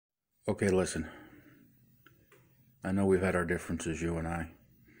Okay, listen. I know we've had our differences, you and I.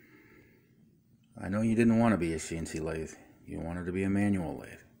 I know you didn't want to be a CNC lathe. You wanted to be a manual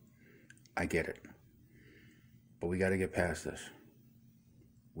lathe. I get it. But we got to get past this.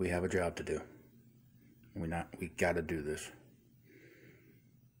 We have a job to do. We got to do this.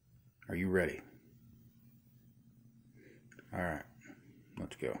 Are you ready? All right,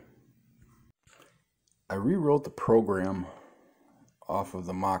 let's go. I rewrote the program off of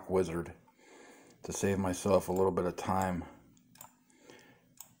the Mock Wizard to save myself a little bit of time.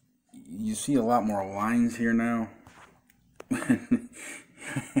 You see a lot more lines here now.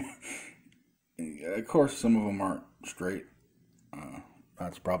 Of course, some of them aren't straight.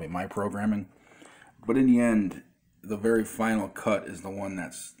 That's probably my programming. But in the end, the very final cut is the one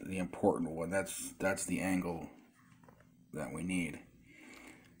that's the important one. That's the angle that we need.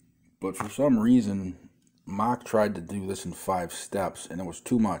 But for some reason, Mock tried to do this in 5 steps, and it was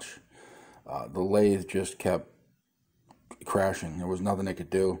too much. The lathe just kept crashing. There was nothing it could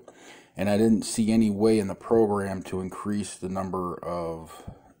do. And I didn't see any way in the program to increase the number of,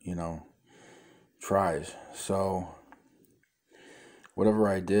 tries. So whatever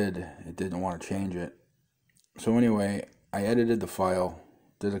I did, it didn't want to change it. So anyway, I edited the file,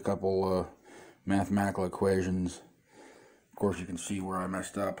 did a couple mathematical equations. Of course, you can see where I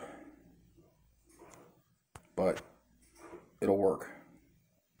messed up, but it'll work,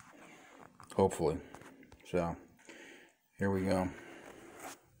 hopefully. So here we go.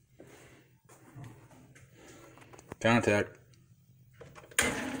 Contact.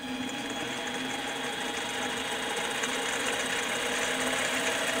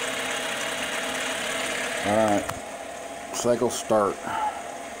 Alright, cycle start.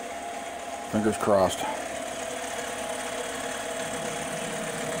 Fingers crossed.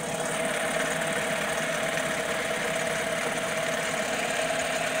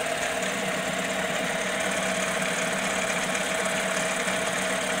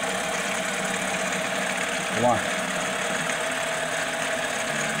 Come on.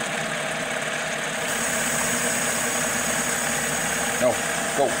 No,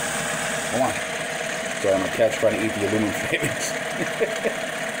 go. Come on. Sorry, my cat's trying to eat the aluminum shavings.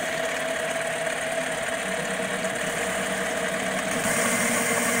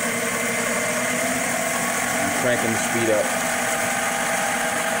 I'm cranking the speed up.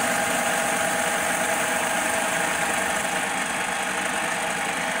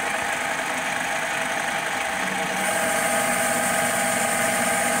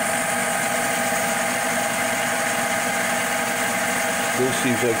 This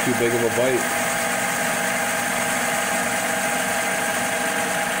seems like too big of a bite.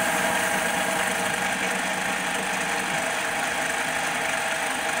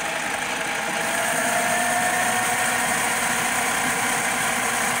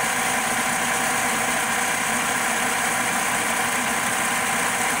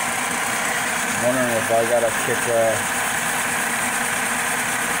 Wondering if I gotta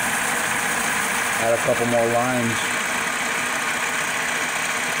add a couple more lines.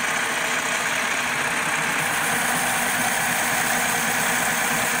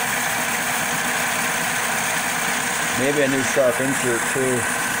 Maybe a new sharp insert too.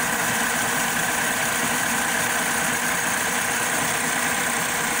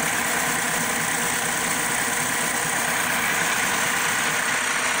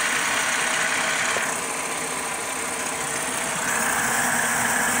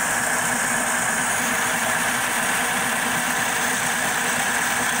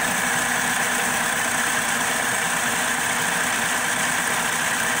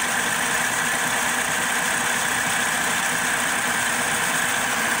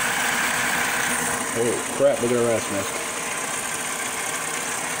 Holy crap, look at our ass nest.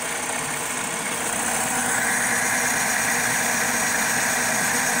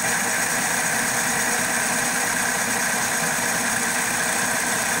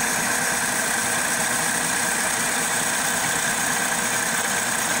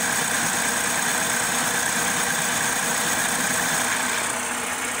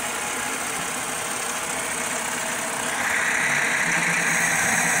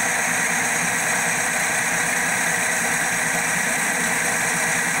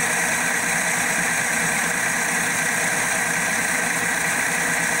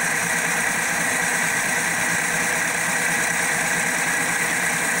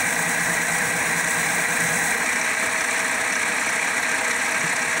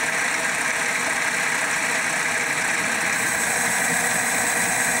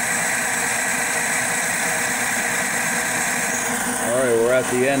 At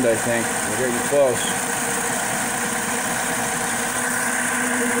the end, I think. We're getting close.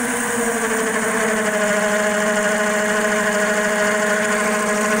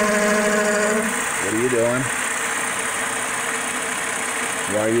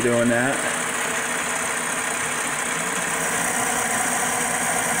 be doing that.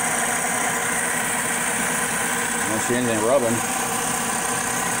 I don't see anything rubbing.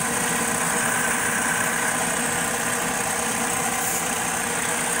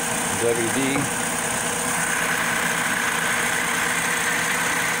 WD.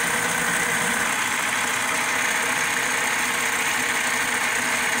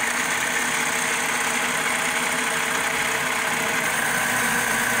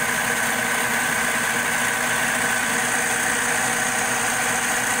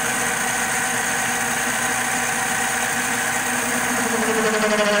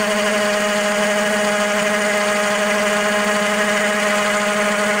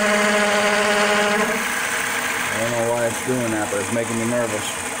 Doing that, but it's making me nervous.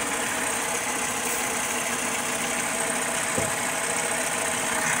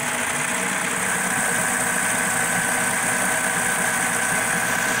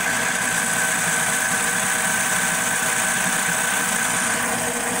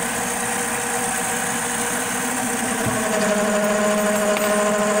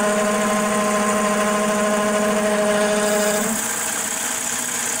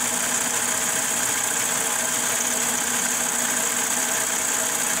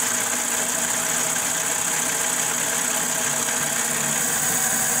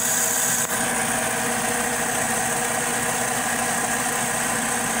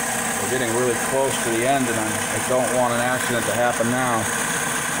 Getting really close to the end, and I don't want an accident to happen now.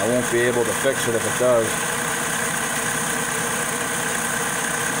 I won't be able to fix it if it does.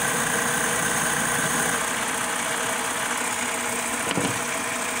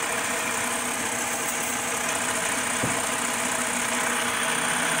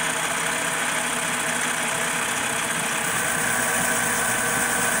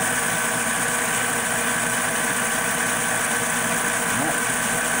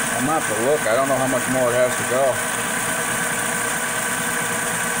 I'm gonna have to look. I don't know how much more it has to go.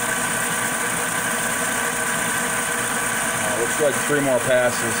 Looks like 3 more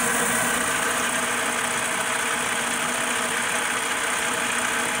passes.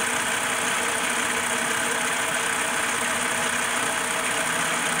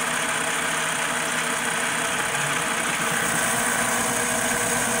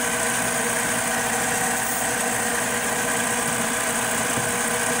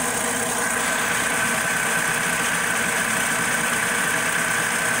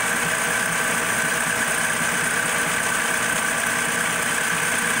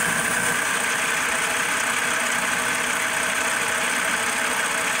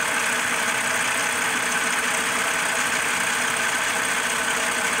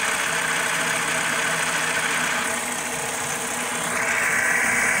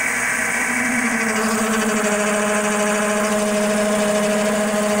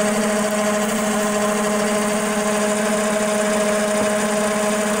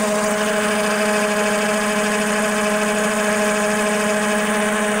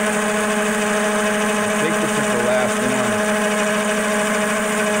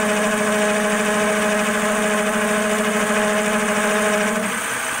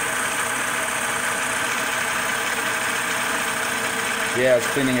 Yeah, it's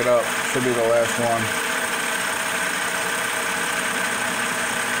cleaning it up. Should be the last one.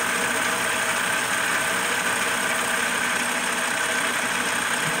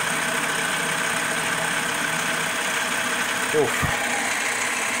 Oof.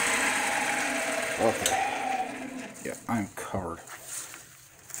 Okay. Yeah, I'm covered.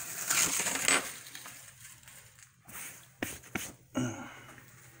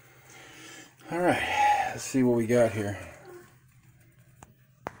 All right, let's see what we got here.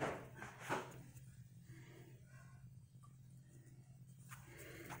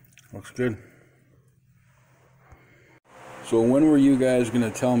 Looks good. So when were you guys going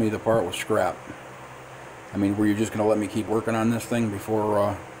to tell me the part was scrap? I mean, were you just going to let me keep working on this thing before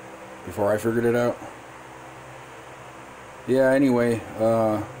I figured it out? Yeah, anyway,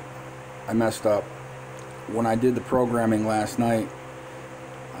 I messed up. When I did the programming last night,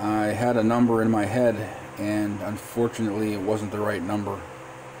 I had a number in my head, and unfortunately it wasn't the right number.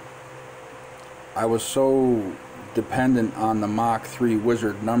 I was so dependent on the Mach 3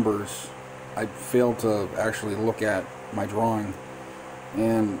 wizard numbers, I failed to actually look at my drawing.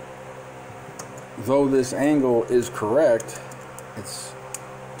 And though this angle is correct, it's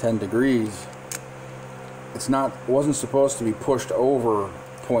 10 degrees, wasn't supposed to be pushed over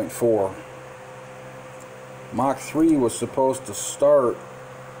 0.4. Mach 3 was supposed to start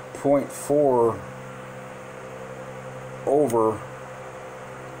 0.4 over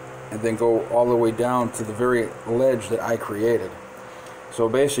and then go all the way down to the very ledge that I created. So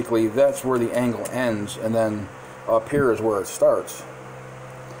basically that's where the angle ends, and then up here is where it starts.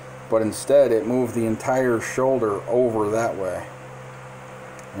 But instead it moved the entire shoulder over that way,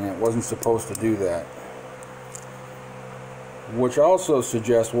 and it wasn't supposed to do that. Which also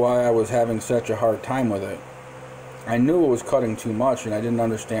suggests why I was having such a hard time with it. I knew it was cutting too much and I didn't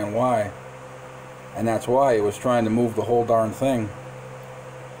understand why. And that's why it was trying to move the whole darn thing.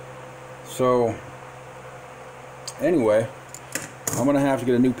 So, anyway, I'm going to have to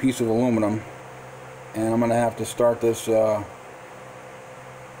get a new piece of aluminum. And I'm going to have to start this little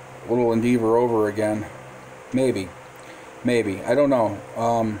endeavor over again. Maybe. I don't know.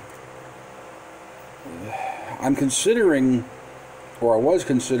 I'm considering, or I was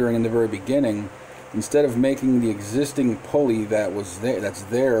considering in the very beginning, instead of making the existing pulley that's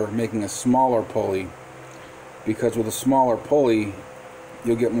there, making a smaller pulley, because with a smaller pulley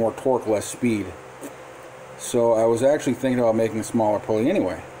you'll get more torque, less speed. So I was actually thinking about making a smaller pulley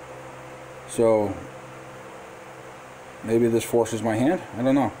anyway. So maybe this forces my hand, I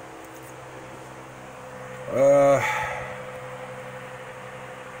don't know.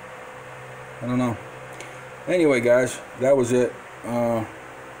 I don't know. Anyway, guys, that was it. I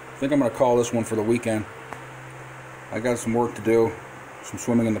think I'm going to call this one for the weekend. I got some work to do, some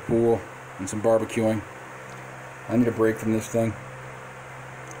swimming in the pool, and some barbecuing. I need a break from this thing.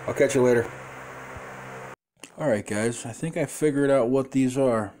 I'll catch you later. Alright guys, I think I figured out what these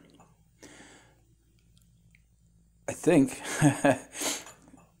are. I think. I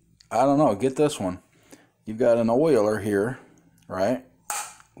don't know, get this one. You've got an oiler here, right?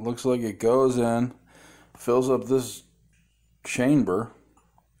 Looks like it goes in, fills up this chamber,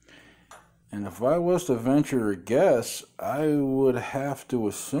 and if I was to venture a guess, I would have to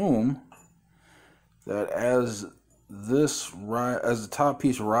assume that as the top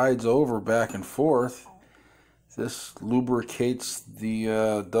piece rides over back and forth, this lubricates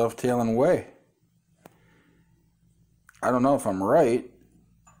the dovetailing way. I don't know if I'm right,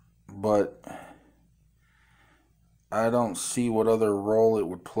 but I don't see what other role it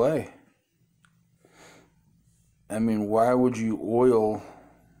would play. I mean, why would you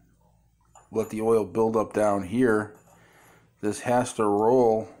let the oil build up down here? This has to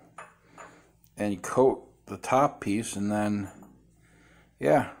roll and coat the top piece, and then,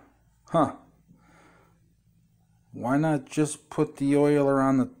 yeah, why not just put the oiler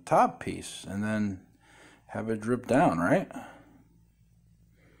on the top piece and then have it drip down, right?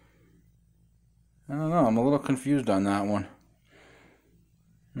 I don't know, I'm a little confused on that one.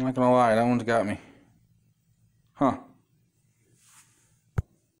 I'm not gonna lie, that one's got me.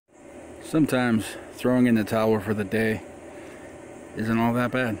 Sometimes throwing in the towel for the day isn't all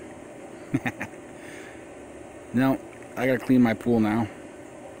that bad. Now, I gotta clean my pool now.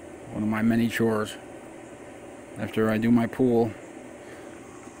 One of my many chores. After I do my pool,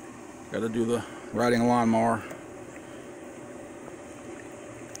 gotta do the riding a lawnmower.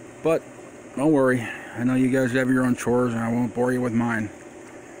 But don't worry, I know you guys have your own chores and I won't bore you with mine.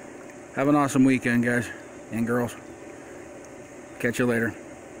 Have an awesome weekend, guys and girls. Catch you later.